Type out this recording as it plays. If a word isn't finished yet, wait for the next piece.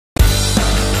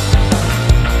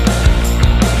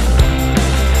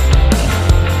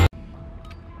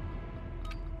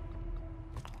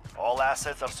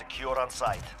assets are secure on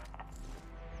site.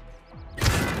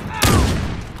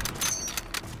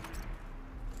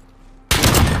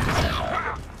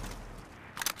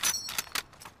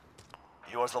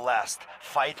 Yours the last.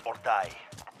 Fight or die.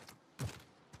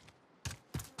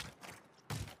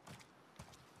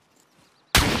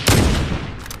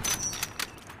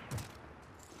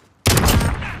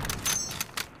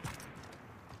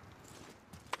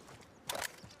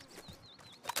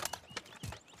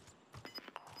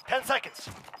 Ten seconds.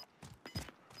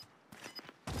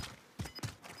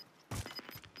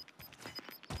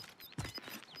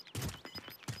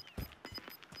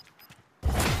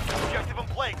 Objective in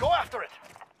play. Go after it.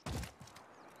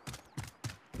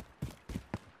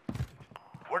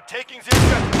 We're taking the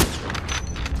objective.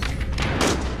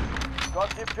 Got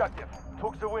the objective.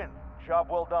 Took the win. Job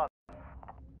well done.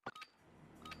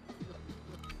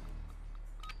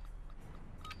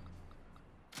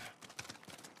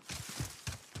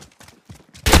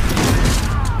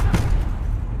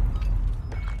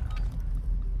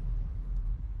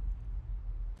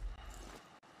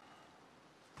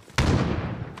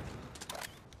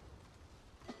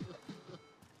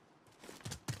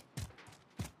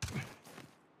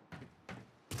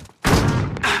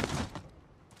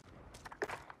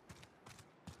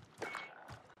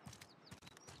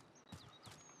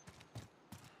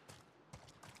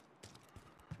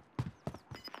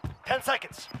 Ten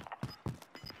seconds.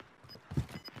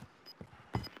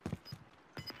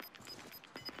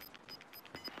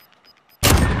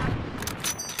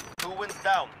 Two wins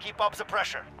down. Keep up the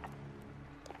pressure.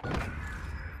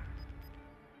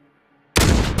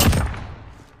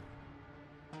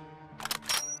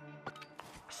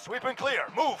 Sweep and clear.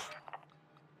 Move.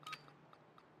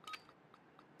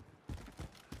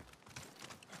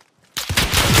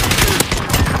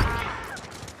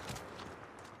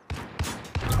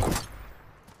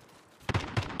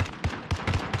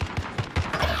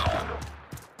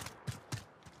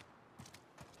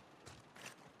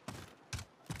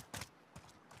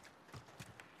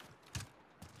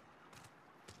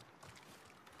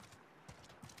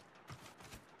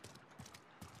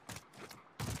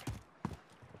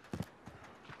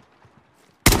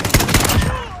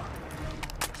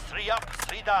 Three up,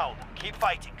 three down. Keep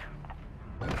fighting.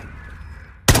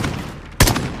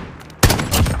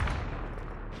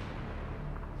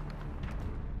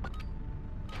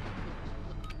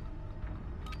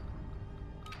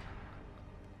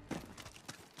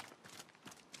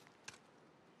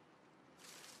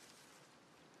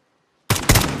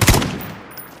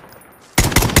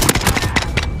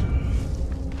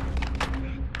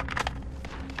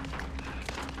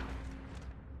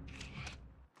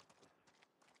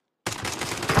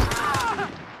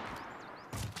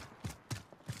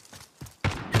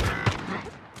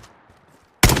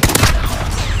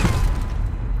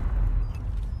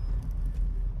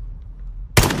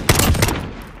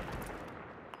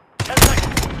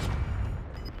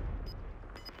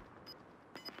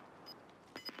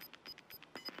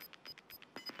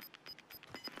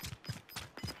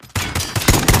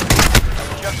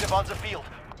 Objective on the field.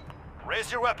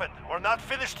 Raise your weapon. We're not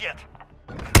finished yet.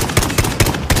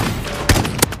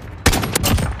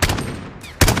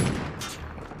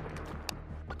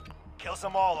 Kill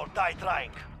them all or die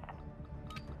trying.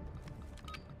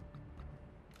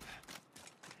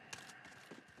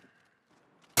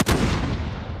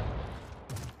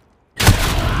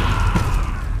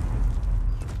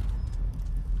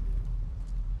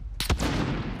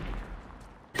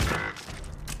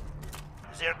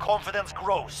 Their confidence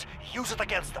grows. Use it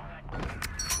against them.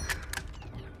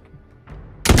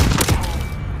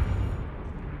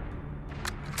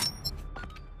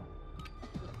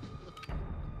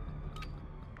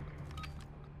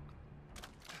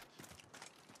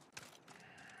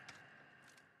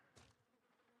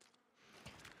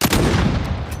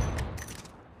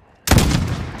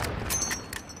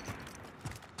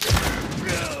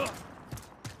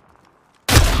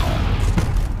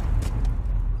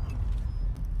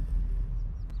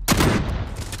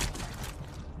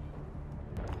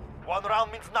 One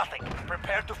round means nothing.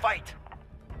 Prepare to fight.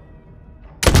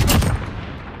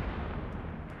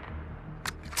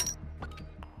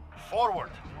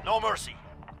 Forward. No mercy.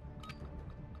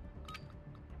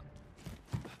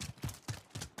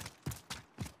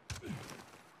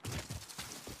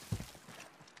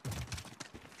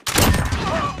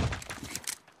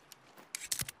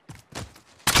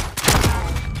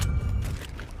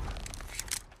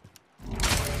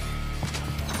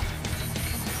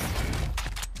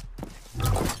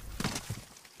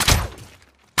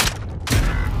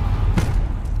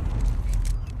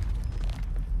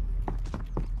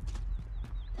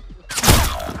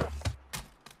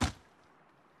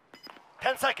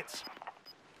 seconds.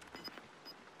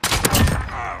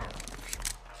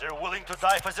 They're willing to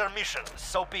die for their mission,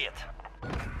 so be it.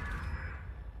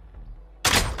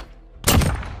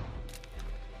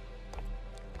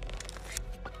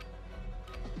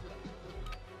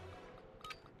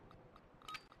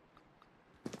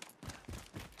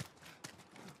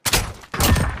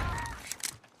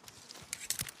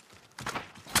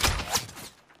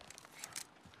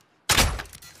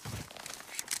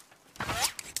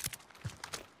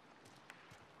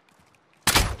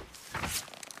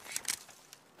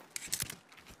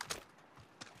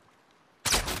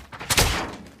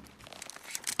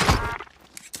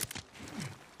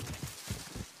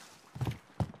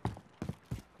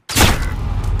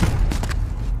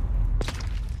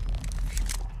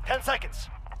 Seconds.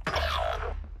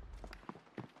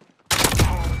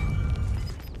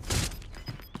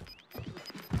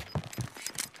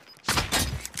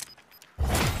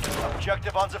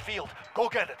 Objective on the field. Go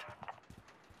get it.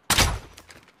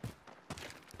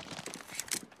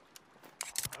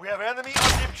 We have enemy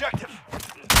on the objective.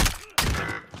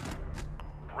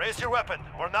 Raise your weapon.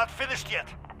 We're not finished yet.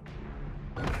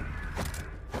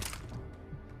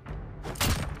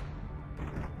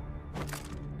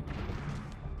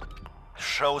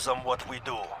 Show them what we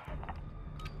do.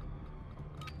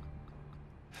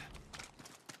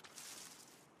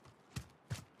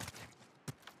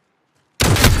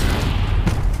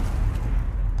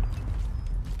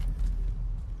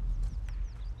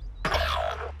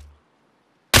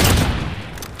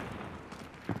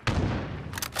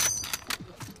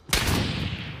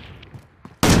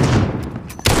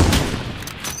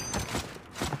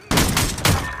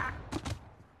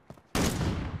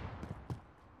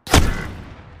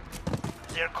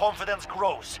 Their confidence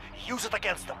grows. Use it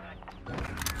against them.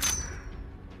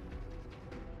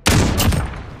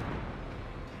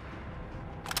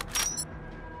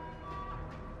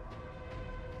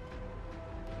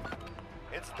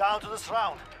 It's down to this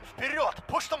round. Вперед!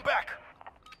 Push them back!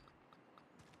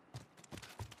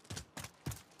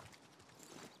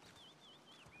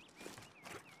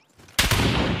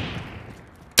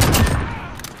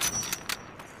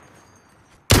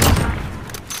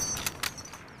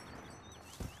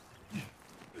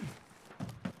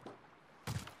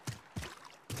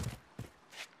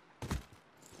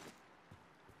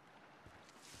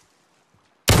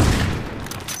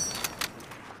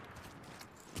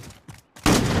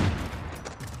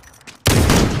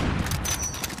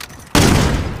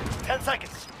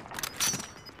 Seconds.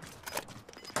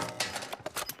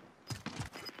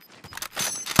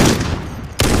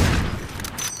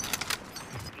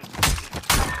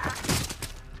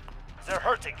 They're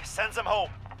hurting. Send them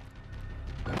home.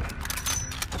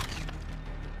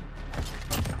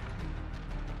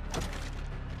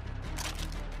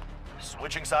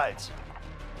 Switching sides.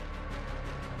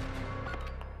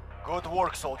 Good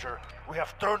work, soldier. We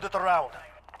have turned it around.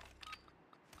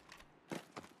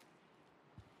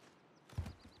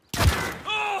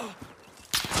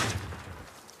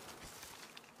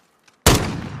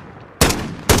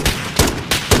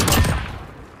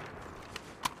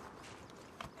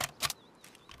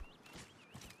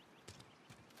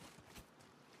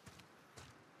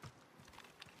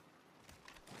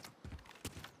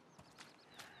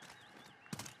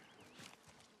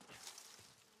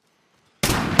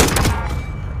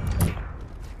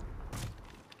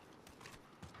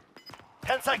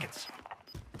 10 seconds.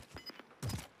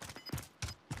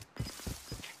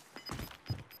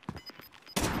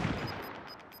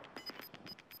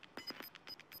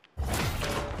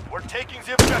 We're taking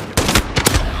the objective.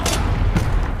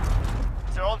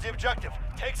 They're on the objective.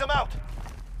 Take them out.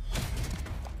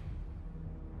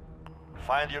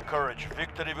 Find your courage.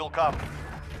 Victory will come.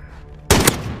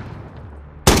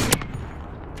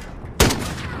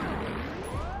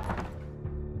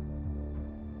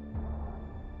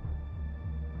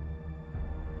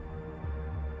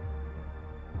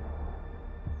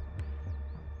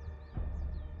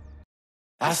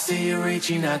 I see you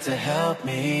reaching out to help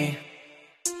me.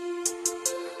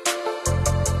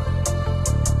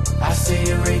 I see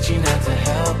you reaching out to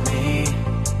help me.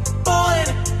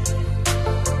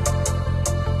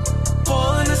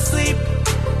 Falling asleep.